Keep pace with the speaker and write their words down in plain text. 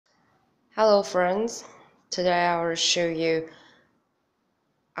Hello friends, today I will show you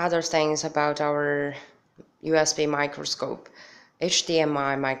other things about our USB microscope,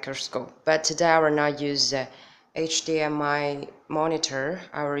 HDMI microscope. But today I will not use the HDMI monitor,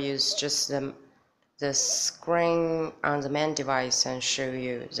 I will use just the screen on the main device and show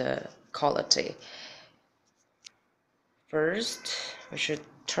you the quality. First, we should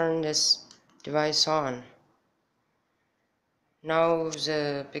turn this device on. Now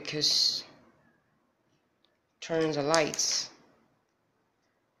because turn the lights.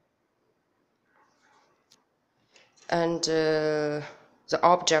 And the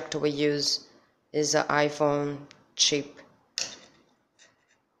object we use is the iPhone chip.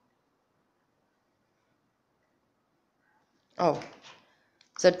 Oh,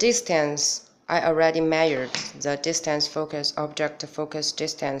 the distance I already measured. The distance focus object focus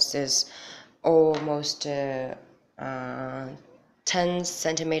distance is almost 10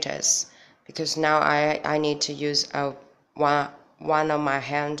 centimeters because now I need to use one of my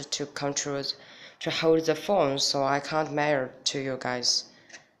hand to hold the phone, so I can't measure to you guys.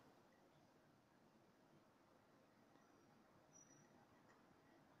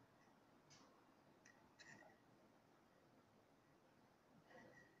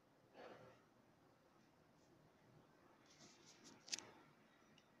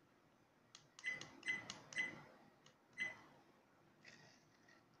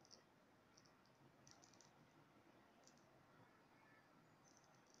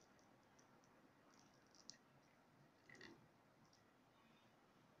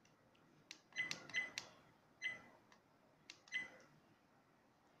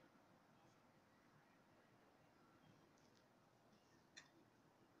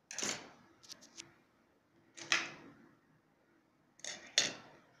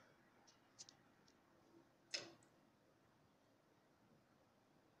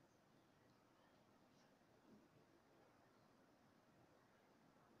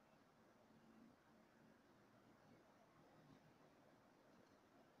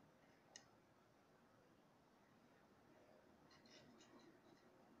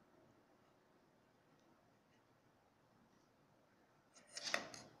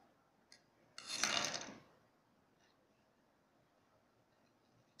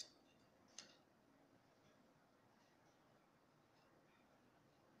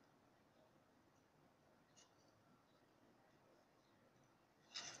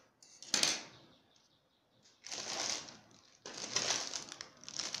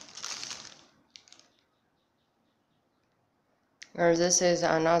 This is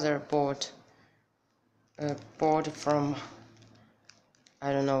another board, a board from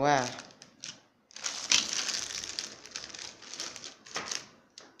I don't know where.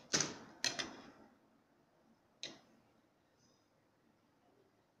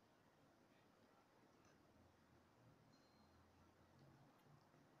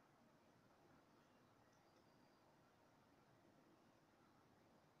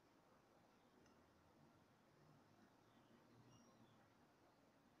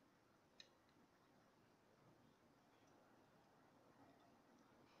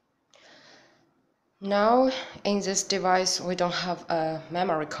 Now in this device we don't have a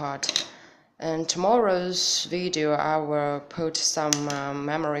memory card, and tomorrow's video I will put some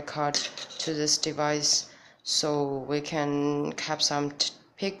memory card to this device so we can cap some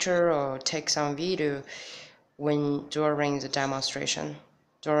picture or take some video during the demonstration,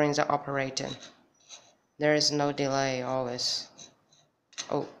 during the operating. There is no delay always.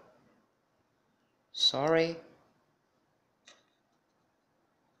 Oh, sorry.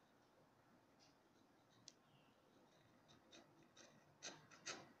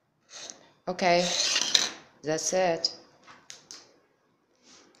 Okay, that's it.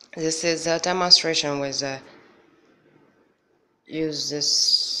 This is a demonstration with use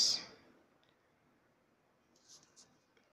this